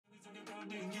Hey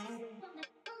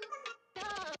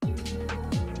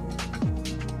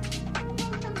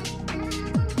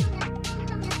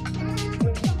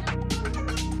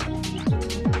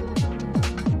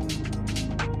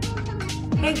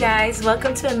guys,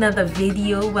 welcome to another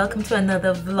video, welcome to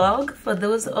another vlog. For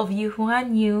those of you who are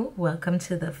new, welcome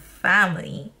to the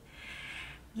family.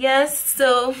 Yes,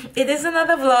 so it is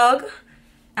another vlog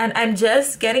and I'm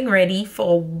just getting ready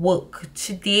for work.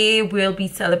 Today we'll be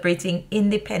celebrating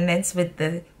independence with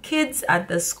the kids at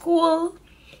the school.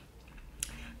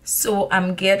 So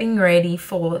I'm getting ready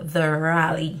for the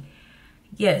rally.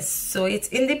 Yes, so it's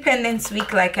Independence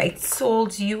Week like I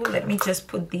told you. Let me just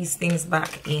put these things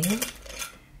back in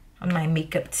on my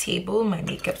makeup table, my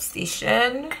makeup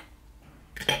station,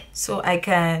 so I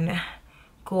can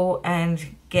go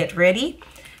and get ready.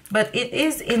 But it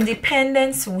is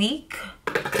Independence Week.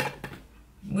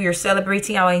 We are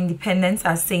celebrating our independence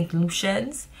as St.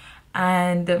 Lucians,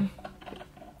 and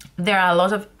there are a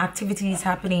lot of activities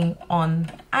happening on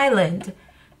island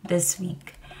this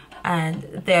week.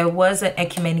 And there was an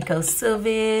ecumenical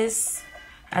service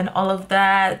and all of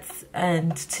that,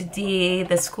 and today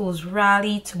the school's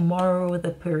rally, tomorrow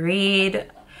the parade,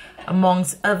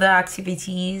 amongst other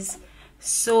activities.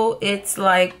 So it's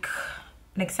like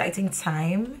an exciting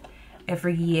time.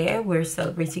 Every year we're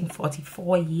celebrating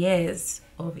 44 years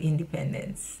of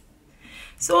independence.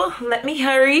 So let me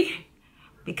hurry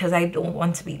because I don't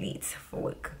want to be late for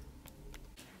work.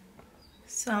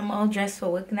 So I'm all dressed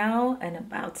for work now and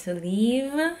about to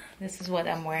leave. This is what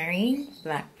I'm wearing: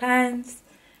 black pants,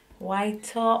 white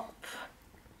top,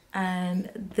 and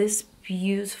this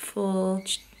beautiful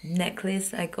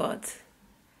necklace I got,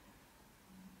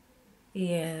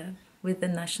 yeah, with the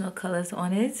national colors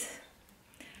on it,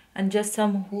 and just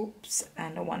some hoops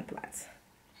and a one plait.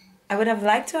 I would have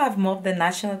liked to have more of the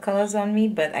national colors on me,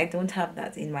 but I don't have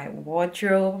that in my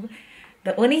wardrobe.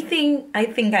 The only thing I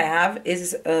think I have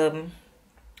is a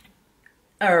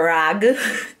rag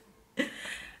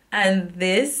and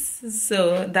this,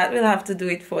 so that will have to do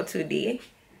it for today.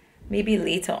 Maybe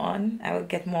later on I will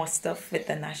get more stuff with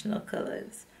the national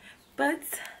colors, but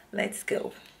let's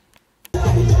go.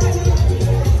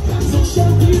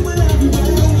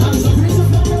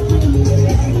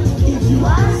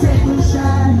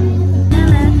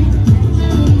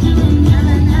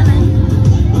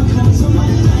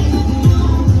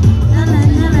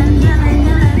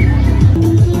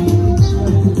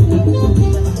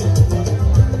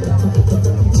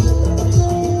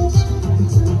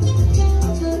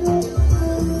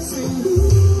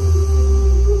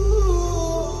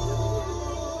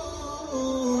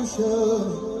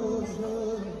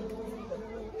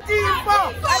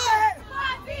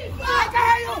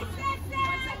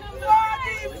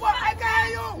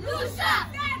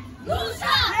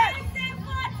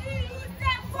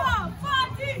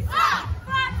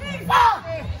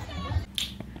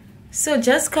 So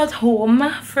just got home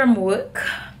from work.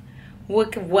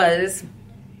 Work was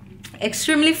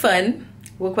extremely fun.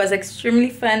 Work was extremely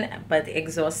fun but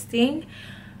exhausting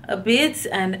a bit,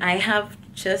 and I have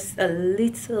just a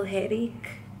little headache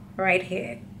right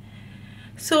here.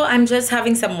 So I'm just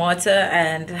having some water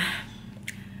and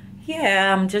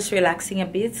yeah, I'm just relaxing a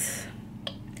bit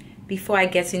before I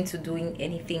get into doing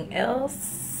anything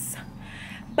else.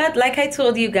 But like I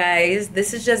told you guys,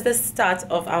 this is just the start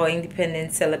of our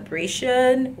independence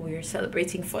celebration. We're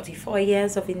celebrating 44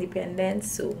 years of independence.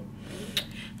 So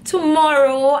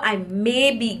tomorrow I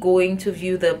may be going to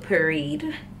view the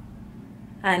parade,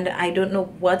 and I don't know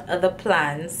what other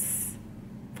plans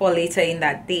for later in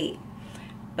that day,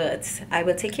 but I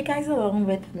will take you guys along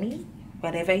with me,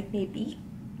 whatever it may be,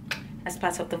 as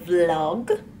part of the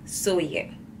vlog. So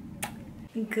yeah,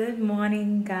 good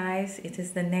morning guys. It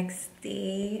is the next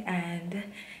day, and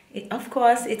of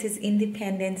course it is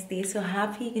Independence Day. So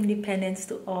happy independence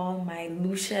to all my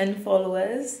Lucian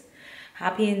followers.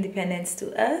 Happy independence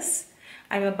to us.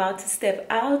 I'm about to step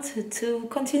out to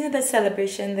continue the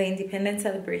celebration, the independence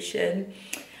celebration.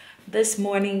 This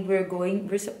morning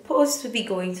we're supposed to be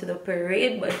going to the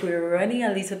parade, but we're running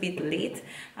a little bit late.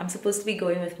 I'm supposed to be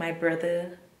going with my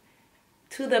brother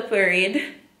to the parade,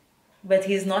 but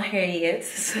he's not here yet.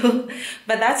 So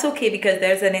but that's okay because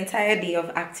there's an entire day of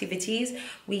activities.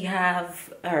 We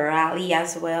have a rally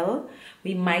as well.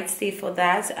 We might stay for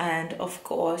that, and of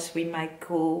course we might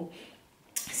go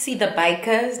see the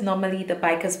bikers. Normally the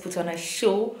bikers put on a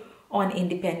show on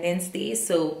Independence Day,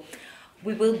 so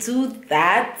we will do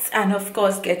that, and of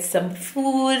course get some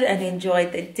food and enjoy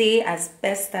the day as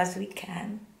best as we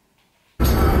can.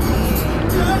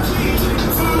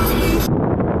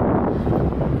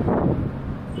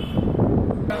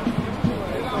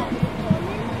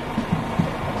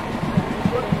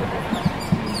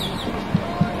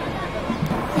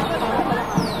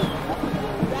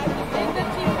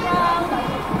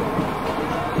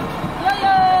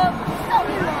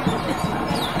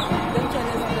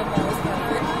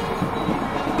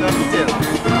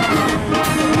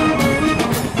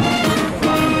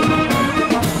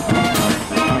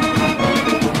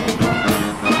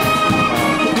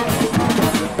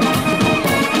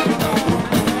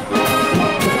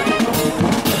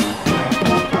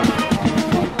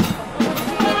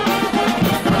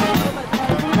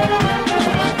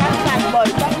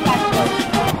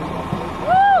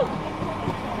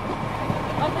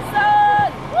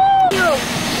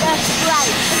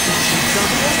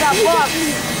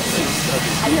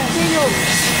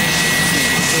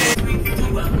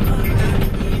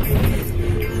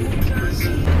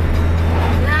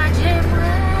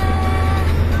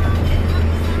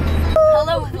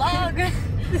 Hello vlog.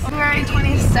 February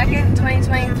 22nd,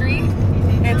 2023.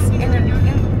 It's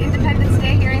Independence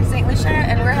Day here in St. Lucia,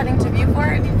 and we're heading to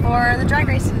Beaufort for the drag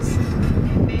races.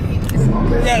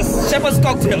 Yes, Shepherd's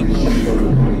cocktail.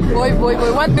 Boy.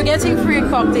 What? We're getting free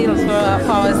cocktails for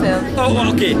ourselves.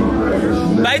 Oh, okay.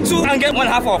 Buy 2 and get 1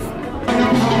 half off.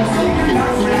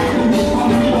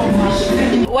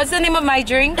 What's the name of my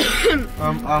drink?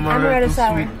 Amaretto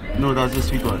sour. Sweet. No, that's the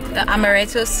sweet one. The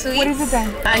amaretto sweet. What is it then?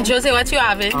 And Jose, what you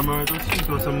having? Amaretto sweet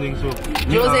or something so.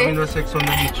 Jose? Having a sex on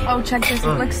the beach. Oh, check this. It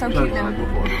looks so cute now.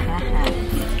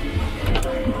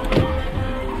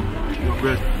 Your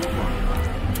bread.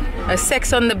 A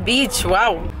sex on the beach.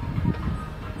 Wow.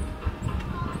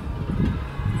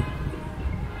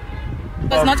 It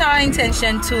was not our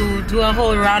intention to do a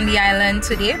whole round the island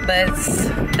today, but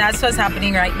that's what's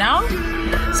happening right now.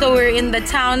 So we're in the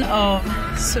town of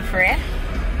Soufrière.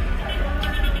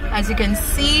 As you can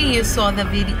see, you saw the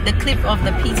clip of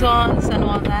the pitons and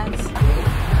all that.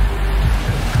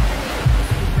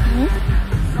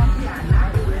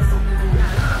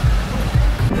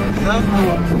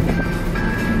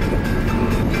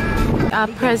 We are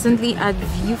presently at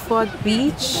Beaufort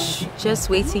Beach, just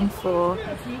waiting for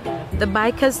the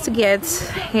bikers to get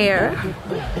here.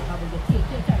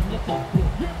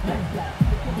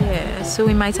 Yeah, so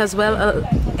we might as well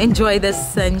enjoy the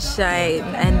sunshine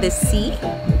and the sea,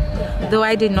 though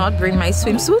I did not bring my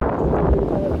swimsuit.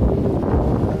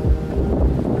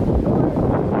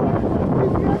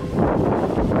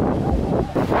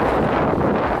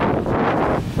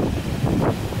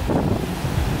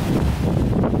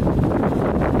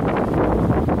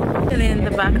 In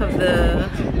the back of the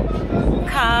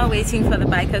car waiting for the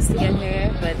bikers to get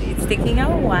here, but it's taking a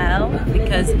while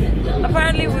because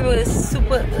apparently we were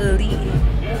super early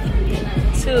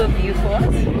to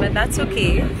Beaufort, but that's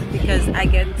okay because I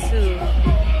get to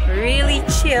really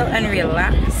chill and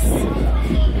relax,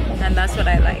 and that's what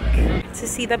I like, to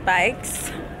see the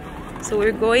bikes. So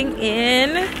we're going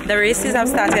in. The races have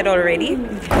started already,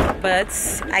 but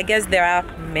I guess there are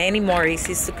many more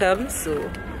races to come, so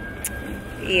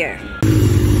yeah.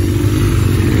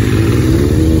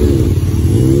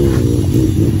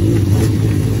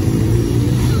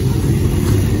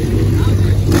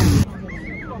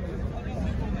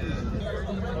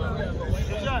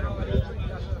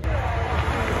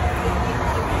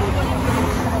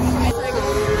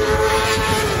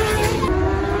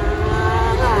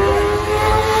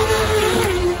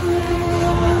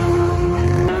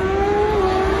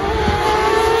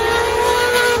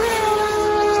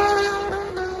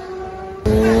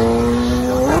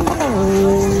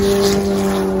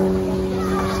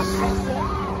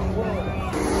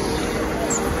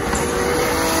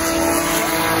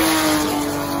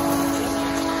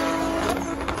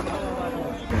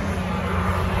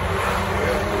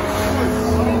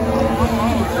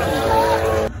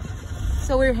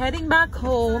 So we're heading back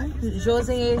home.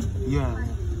 Jose. Yeah.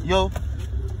 Yo.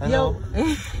 Hello.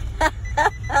 Yo.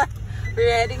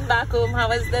 We're heading back home. How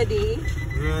was the day?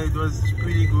 Yeah, it was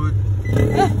pretty good.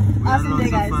 We had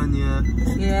lots of fun, yeah.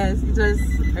 Yes, it was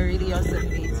a really awesome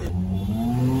day too.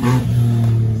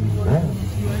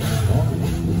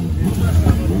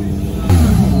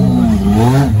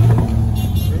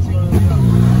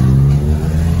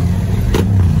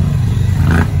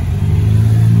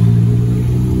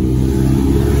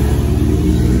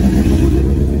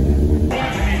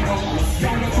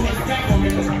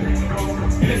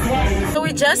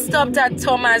 Just stopped at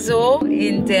Tommaso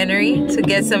in Dennery to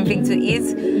get something to eat.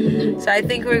 So I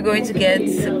think we're going to get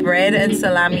bread and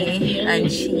salami and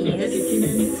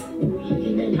cheese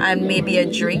and maybe a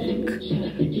drink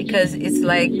because it's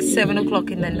like 7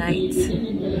 o'clock in the night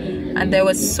and there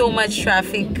was so much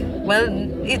traffic. Well,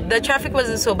 the traffic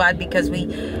wasn't so bad because we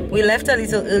left a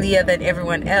little earlier than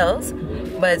everyone else,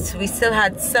 but we still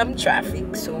had some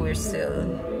traffic, so we're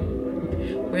still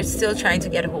trying to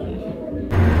get home.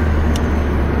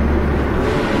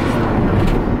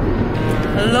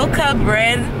 Local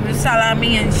bread with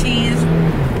salami and cheese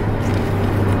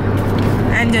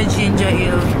and a ginger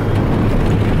ale.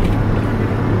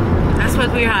 That's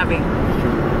what we're having.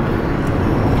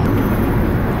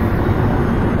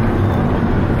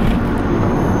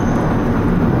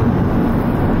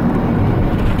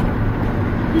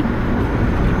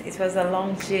 It was a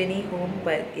long journey home,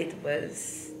 but it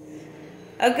was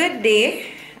a good day.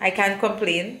 I can't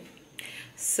complain.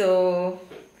 So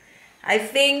I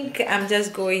think I'm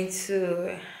just going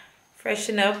to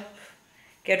freshen up,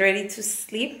 get ready to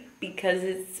sleep, because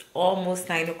it's almost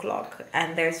 9 o'clock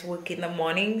and there's work in the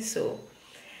morning. So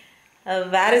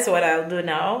that is what I'll do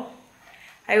now.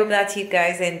 I hope that you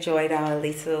guys enjoyed our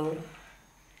little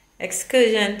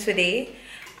excursion today.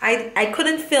 I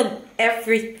couldn't film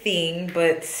everything,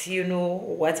 but you know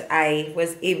what I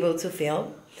was able to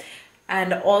film.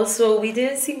 And also, we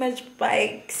didn't see much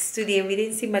bikes today. We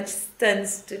didn't see much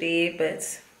stunts today,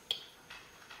 but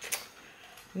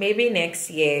maybe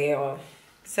next year or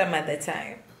some other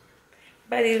time.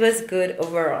 But it was good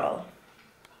overall.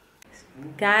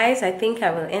 Guys, I think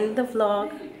I will end the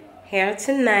vlog here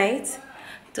tonight.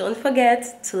 Don't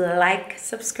forget to like,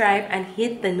 subscribe, and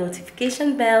hit the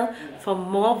notification bell for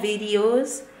more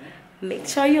videos. Make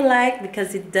sure you like,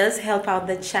 because it does help out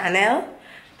the channel.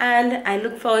 And I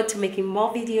look forward to making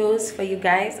more videos for you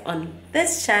guys on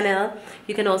this channel.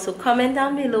 You can also comment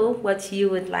down below what you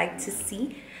would like to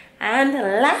see. And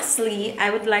lastly, I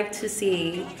would like to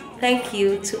say thank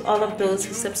you to all of those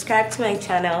who subscribe to my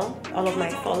channel, all of my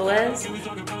followers.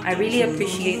 I really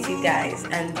appreciate you guys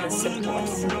and the support.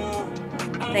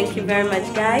 Thank you very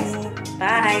much, guys.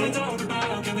 Bye.